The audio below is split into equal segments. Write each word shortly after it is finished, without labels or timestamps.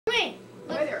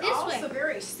they're also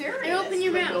very serious. And open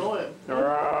your mouth.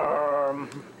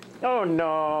 Oh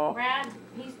no. Brad,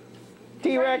 he's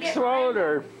T-Rex swallowed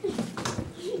her.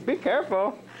 Be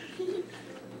careful.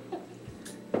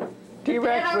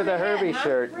 T-Rex with a Herbie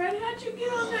shirt. Brad, how'd you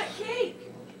get on that cake?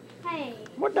 Hey.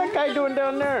 What's that guy doing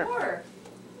down there?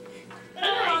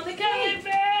 On the cake.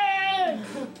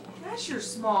 Gosh, you're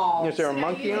small. Is there a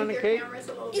monkey on the cake?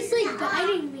 It's like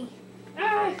biting me.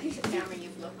 Camera,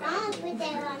 you've looked I'll at. put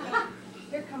that on there.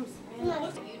 here comes.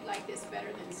 You'd like this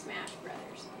better than Smash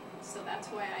Brothers, so that's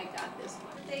why I got this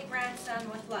one. Birthday grandson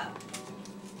with love.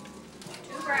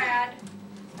 To Brad,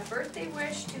 a birthday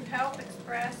wish to help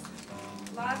express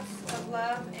lots of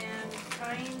love and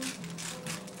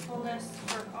kindfulness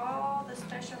for all the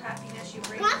special happiness you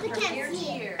bring Papa from can't year to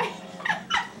see it. year.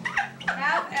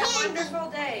 Have a wonderful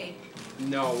day.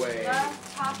 No way.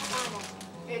 Love, Papa Earl.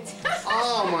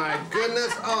 Oh my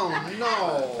goodness. Oh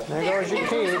no. There goes your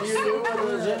kids. You knew what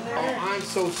was in there? Oh, I'm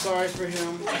so sorry for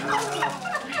him.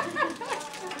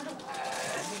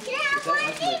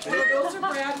 Those are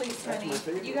Bradley's, honey.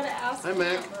 You gotta ask Hi, him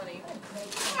Mac. about money.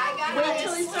 I got Wait it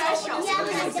till he's special. special.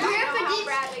 Yeah,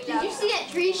 but did you see that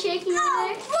tree shaking over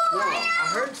there? No, I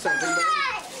heard something, but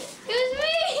It was me!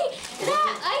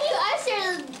 I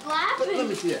started let laughing.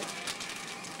 me see it.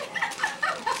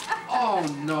 Oh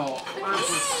no. I'm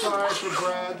so sorry for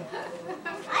Brad.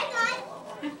 I got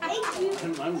it. Thank you.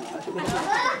 I'm not.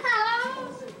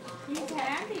 He's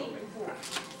happy.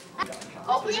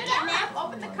 Open it up.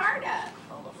 Open the card up.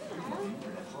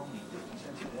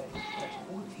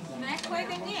 Next way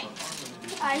the Nick.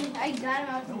 I got him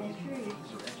out of the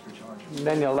tree.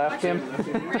 Then you left him.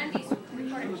 Randy's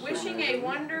recording. Wishing a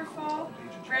wonderful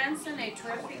grandson a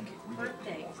terrific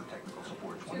birthday.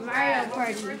 To Brad, hope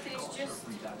your birthday's just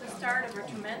the start of a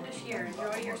tremendous year.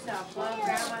 Enjoy yourself. Love,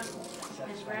 Grandma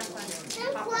and Grandpa.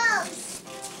 Some Papa. clothes.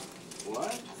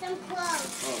 What? Some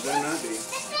clothes. Oh, better not be.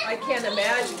 I can't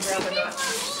imagine Grandma not.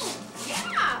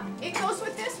 Yeah, it goes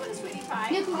with this one, sweetie pie.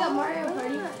 Nick, we got Mario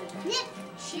Party. Nick,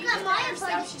 She we got did Mario that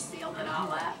herself. Party. She sealed it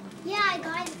all up. Yeah, I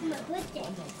got it for my birthday.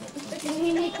 Can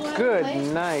we make one?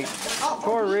 Good night.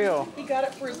 For real. He got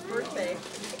it for his birthday.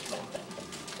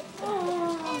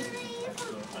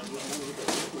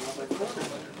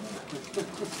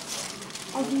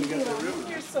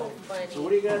 You're so funny. So what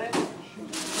do you got in?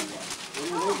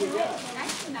 What do you got?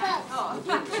 Some clothes.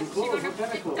 What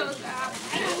kind of clothes?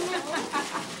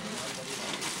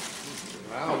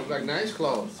 Wow, look like nice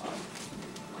clothes.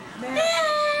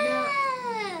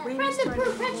 Press the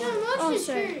perpetual motion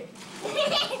shirt.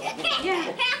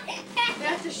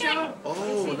 That's a show.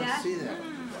 Oh, let's see that.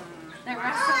 That Oh, I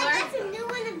wrestler. got some new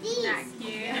one of these.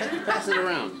 Cute. Pass it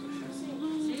around.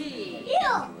 Gee.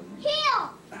 Heel! Heel!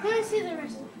 Let me see the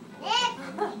rest. Nick!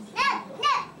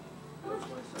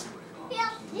 Heel,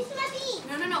 this is my beat.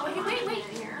 No. Wait.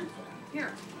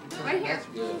 Here. Right here. That's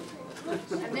good.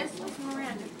 And this was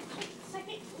Miranda.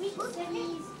 Second week of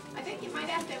these. I think you might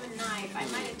have to have a knife. I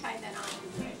might have tied that on.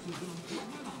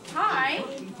 Hi.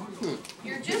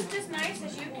 You're just as nice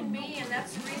as you can be, and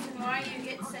that's the reason why you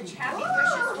get such happy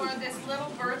wishes for this little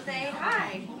birthday.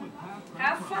 Hi.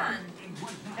 Have fun.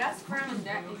 That's from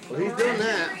that. Well, he's doing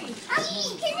that.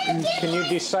 Can you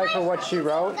decipher what she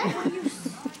wrote? My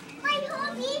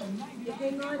hobby. You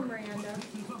hang on, Miranda.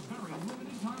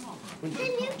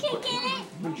 Then you can get it.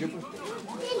 When's your birthday?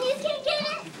 Then you can get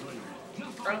it.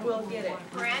 I will get it.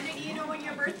 Miranda, do you know when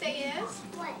your birthday is?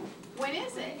 What? When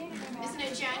is it? Isn't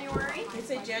it January? You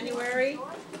say January?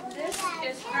 This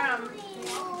is from.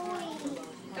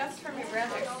 That's from your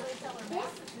brother.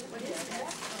 What is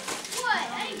this? What?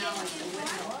 I didn't No, get it's a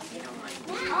whistle. You don't want to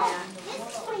do it. that. This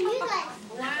is for you guys.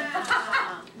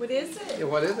 Wow. What is it? Yeah,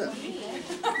 what is it?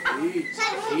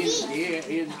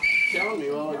 He's telling me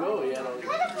a while ago he had all these.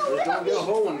 There's not be a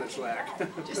hole in the slack.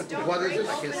 Just don't What is break it?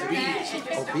 Like open it's the beads. bag and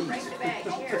just Oh, don't break beads. the bag.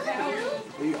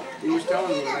 Here. He was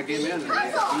telling me when I came in. that he had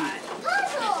beads.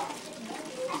 Puzzle.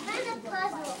 I found a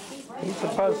puzzle. He's a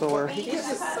puzzler. He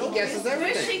guesses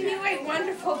everything. Wishing you a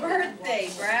wonderful birthday,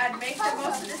 Brad. Make the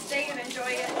most of this day and enjoy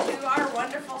it. To our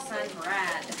wonderful son,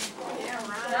 Brad. Yeah,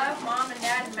 right. Love, Mom and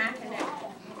Dad, Mac and Nick.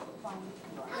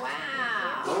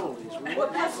 Wow. Holy smokes.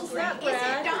 What puzzle's that, Is it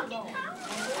Brad? Donkey Kong?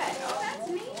 Good. Oh, that's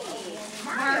neat.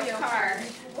 Mario Kart.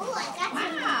 Oh, I got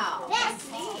some. Wow.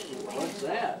 That's neat. What's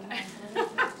that?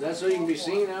 Is that so you can be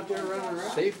seen out there running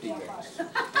around? Safety guys.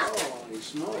 Holy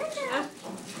smokes.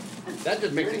 That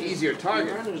just makes it easier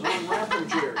target. Run his own rapping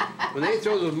chair. When they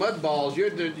throw those mud balls, you're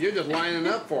just lining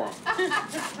up for them.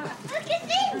 Look at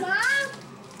these, Mom.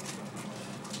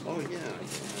 Oh yeah.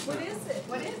 What is it?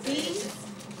 What is it?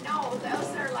 No,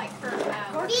 those are like for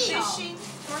Bees. fishing.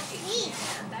 Bees.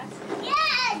 Yeah, that's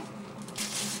Yes.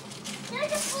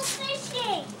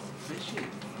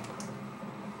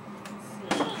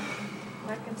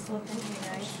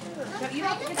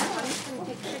 Take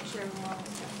a picture of them all.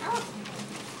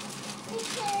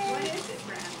 What is it,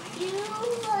 Bradley?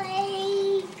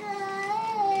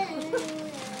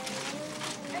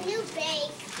 A new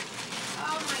bake.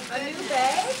 Oh my A new goodness.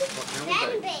 bag?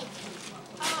 Daddy bake.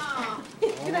 Oh.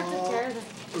 You're gonna have to tear them.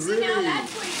 See, now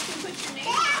that's where you can put your name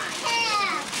on.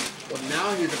 Well, now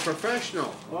he's a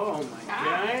professional. Oh my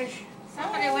gosh.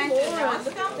 Somebody went to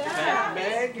Rochester. Fat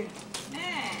bag.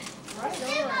 Man.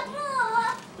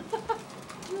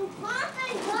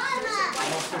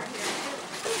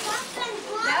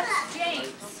 That's James.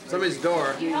 Somebody's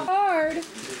door. Hard.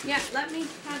 Yeah, let me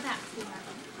have that.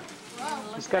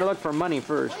 Just gotta look for money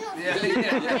first. Yeah,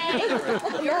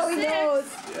 yeah. You're he six. knows.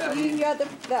 You got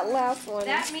that last one.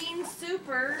 That means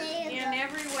super in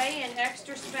every way and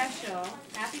extra special.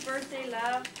 Happy birthday,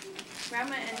 love.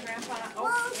 Grandma and Grandpa.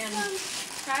 Oh, and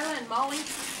Kyla and Molly.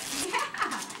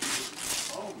 Yeah.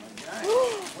 Oh my gosh.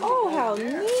 Oh, how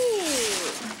neat.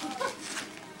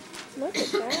 Look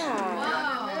at that.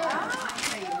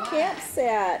 Whoa. Camp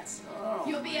set.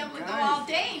 You'll be able to go all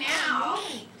day now.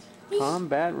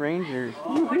 Combat Rangers.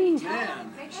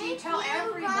 Man. Make sure you tell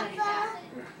everybody that.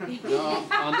 No,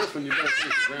 on this one you better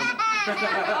thank your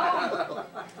grandma.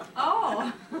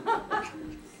 Oh.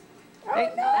 Hey,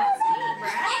 That's neat,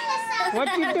 Brad. what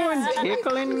you doing,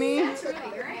 tickling me? That's really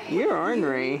great. You're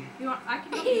ornery. You want, I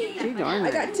can help you do that. She's I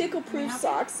ornery. got tickle-proof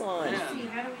socks on. Let's see,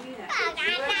 how do we do that?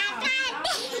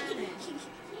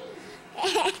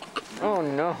 Oh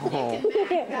no.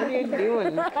 What are you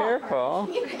doing? Careful.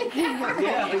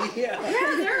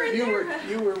 Yeah.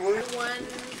 You were working. One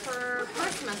for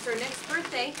Christmas or next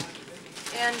birthday,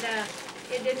 and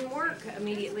it didn't work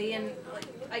immediately. And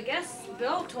I guess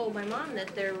Bill told my mom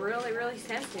that they're really, really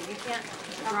sensitive. You can't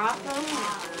drop them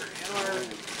or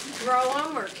throw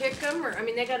them or kick them, or I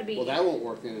mean they got to be. Well, that won't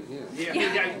work then in here.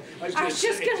 Yeah. I was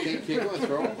just gonna. Can't kick one,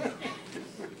 throw 'em.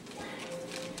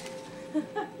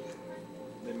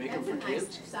 They make them for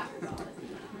kids. Yeah,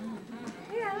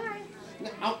 all right.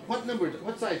 Now, what number?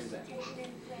 What size is that?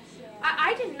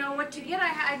 I didn't know what to get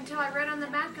until I read on the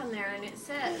back on there, and it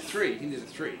says. 3. He needs a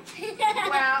 3.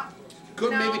 Well,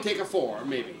 Could No. maybe take a 4,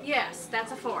 maybe. yes,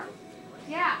 that's a 4.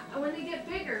 Yeah, and when they get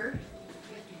bigger,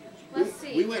 let's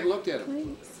see. We went and looked at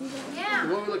them. The Yeah.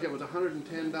 one we looked at was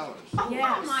 $110.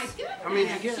 Yes. Oh my goodness. How many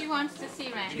did you She get? wants to see Did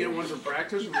you Randy. get one for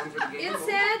practice and one for the game? It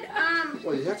said,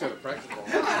 Well, you have to have a practice ball.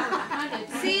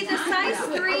 see the size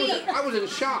 3. I was in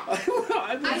shock. The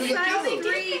size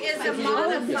 3 is a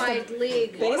modified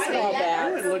league. Baseball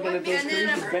bat. Looking at those And then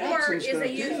a crazy bats 4 and is stuff. a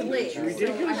youth league. So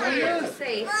ridiculous. I wanted to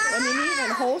say, I mean, even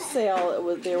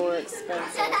wholesale, they were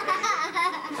expensive.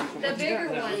 the bigger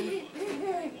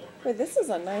one. But this is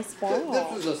a nice ball.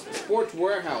 This is a sports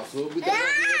warehouse. So we got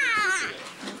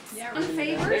On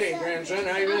favors? Hey, grandson,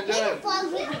 how you been doing?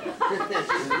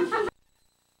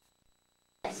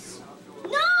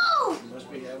 No!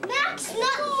 Must be having. Max,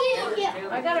 not here.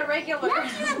 I got a regular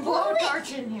Max, gonna blow it.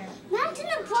 torch in here. Max,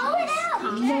 gonna blow it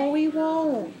out. No, we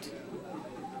won't.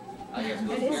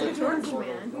 It is a torch,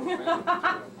 man.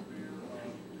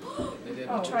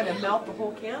 I'll try to melt the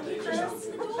whole can.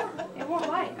 It won't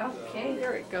light. Okay.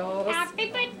 There it goes.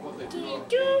 Happy birthday to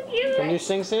you. Can you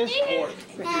sing, sis?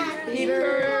 Happy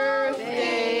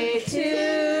birthday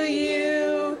to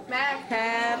you.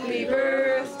 Happy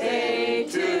birthday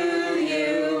to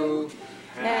you.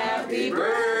 Happy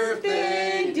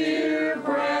birthday, dear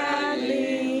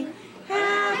Bradley.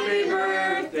 Happy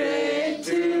birthday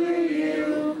to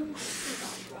you.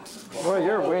 Boy,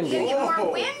 you're windy.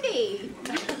 You're windy.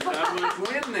 Not much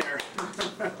wind there.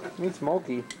 Me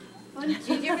smoky.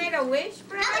 Did you make a wish,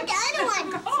 Brad? How about the other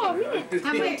one?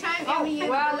 How many times have you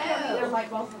Well, blow? they're like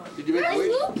both of them. Did you make a Where's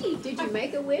wish? Mookie? Did you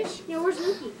make a wish? Yeah, where's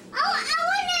Mookie? I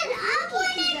wanted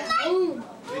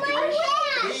my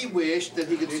hand. He wished that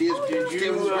he could see his stay with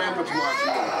his grandpa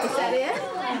tomorrow. Is that it?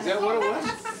 Is that what it was?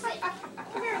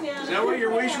 Is that what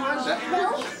your wish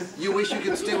was? You wish you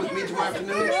could stay with me tomorrow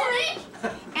afternoon?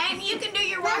 And you can do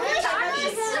your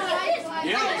walkie-talkies.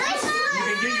 Yeah. You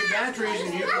can get your batteries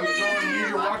and you can go and use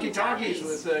your walkie-talkies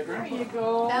with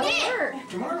grandpa That'll work.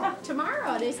 tomorrow. Tomorrow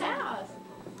at his house.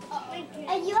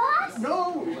 And yours?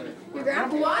 No. Your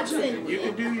Grandpa Watson. You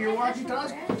can do your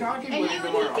walkie-talkie And with you him and he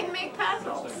tomorrow. can make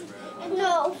puzzles.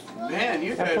 No. Man,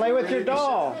 you And play with your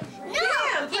doll. No.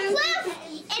 And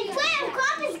play with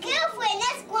Grandpa's girlfriend.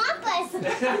 That's Grandpa's.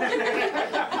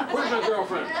 Where's my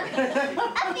girlfriend? Up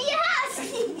at your house.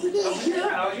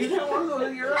 Yeah, you don't want to go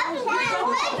to your Up house. at your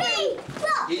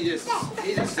house.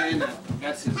 He's just saying that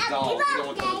that's his doll. He don't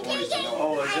want the boys to know.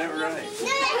 Oh, is that right?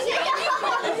 No, that's your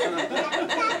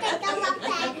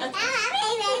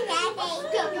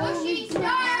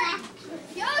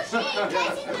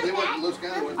They went, Los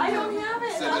Gatos went. I don't have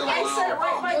it. Said I they'll set it allow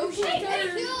right by the cake. Thank I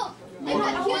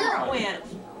don't know where it went.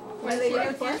 Where they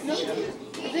go for? I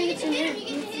think it's in here.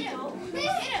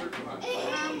 Hit him.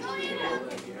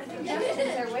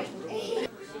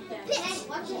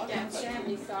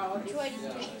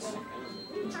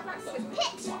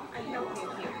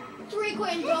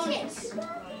 Three-coin bonus.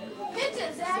 Hit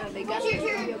it, Zach. So they got the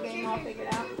video game all figured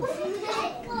out.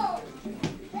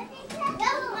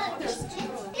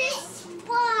 This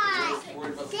spot.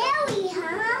 Silly,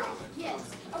 huh? Yes.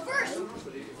 A verse.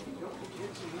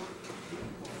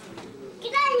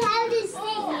 Can I have this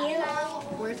thing here?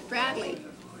 Where's Bradley?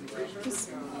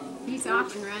 He's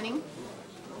off and running.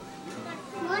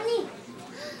 Money.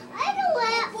 I don't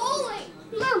want bowling.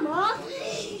 Mama.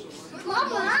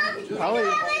 Mama. I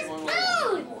don't have a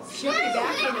spoon. She'll be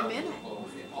back in a minute.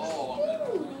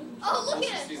 Oh, look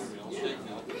at it.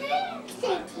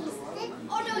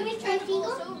 Oh, no, he's trying to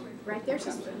go. Right there's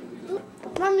a spoon.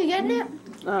 Mom, you getting it?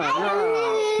 Oh,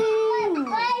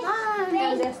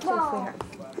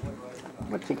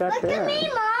 what you got Look at there? me,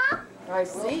 Mom. I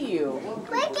see you.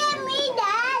 Look at me,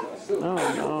 Dad. Oh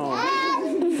no.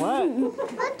 Dad, What?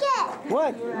 look at.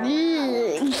 What?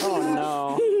 Oh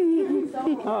no.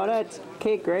 Oh, that's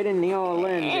cake right in the old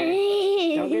lens.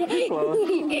 Don't get too close.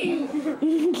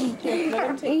 Can I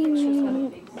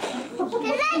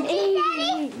see,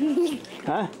 Daddy?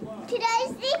 Huh? Can I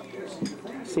see?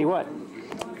 See what?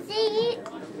 See,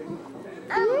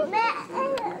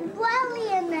 Bradley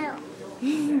and now.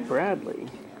 Bradley.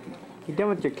 You done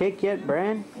with your cake yet,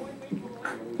 Brad?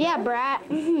 Yeah, Brad.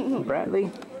 Bradley?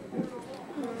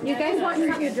 You guys want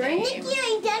something to drink? Thank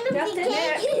you, and done with the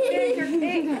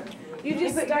cake. You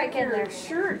just stuck in their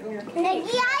shirt and your cake.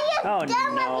 Yeah, Oh you're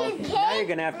done no. with your Now you're cake.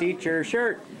 gonna have to eat your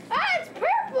shirt. Ah, it's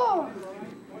purple.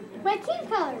 My team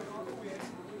color.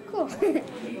 Cool.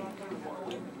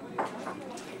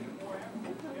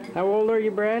 How old are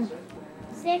you, Brad?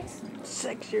 6.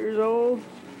 6 years old.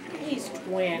 He's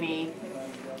 20.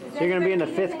 So you're gonna be in the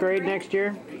 5th grade next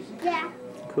year? Yeah.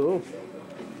 Cool.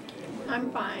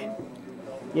 I'm fine.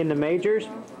 You in the majors?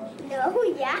 No,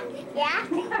 yeah.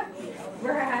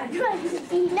 Brad. No, yeah.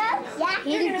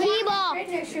 He's in T-ball. Right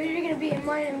next year, you're going to be in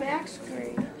mine and Max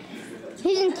grade.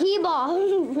 He's in T-ball.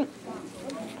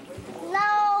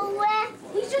 No,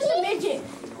 he's just a midget.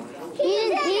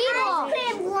 He's in T-ball. Ice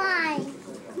cream line.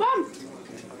 Mom,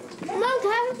 can I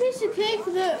have a piece of cake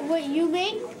that what you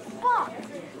made? Oh.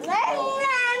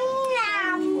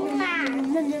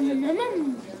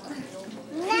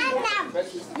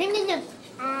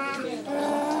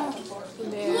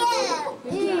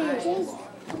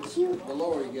 The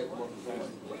lower you get, the more.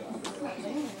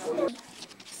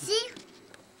 See?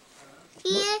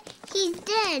 Here, he's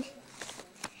dead.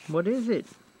 What is it?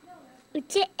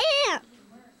 It's an ant.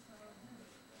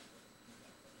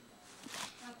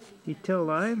 You still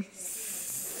alive?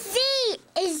 C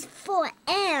is for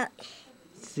ant.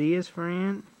 C is for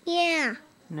ant? Yeah.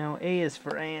 No, A is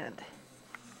for ant.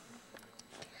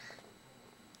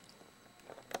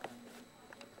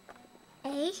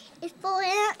 A is for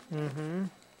ant. Mm-hmm.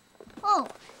 Oh.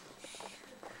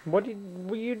 What are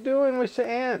you doing with the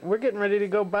ant? We're getting ready to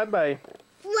go bye-bye.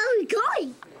 Where are we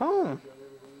going? Home.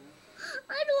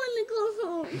 I don't want to go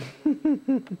home.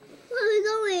 Where are we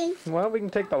going? Well, we can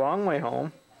take the long way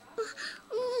home.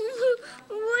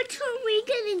 Which one are we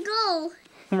gonna go?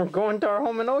 We're going to our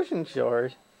home in Ocean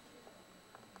Shores.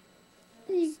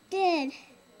 He's dead.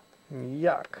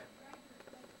 Yuck.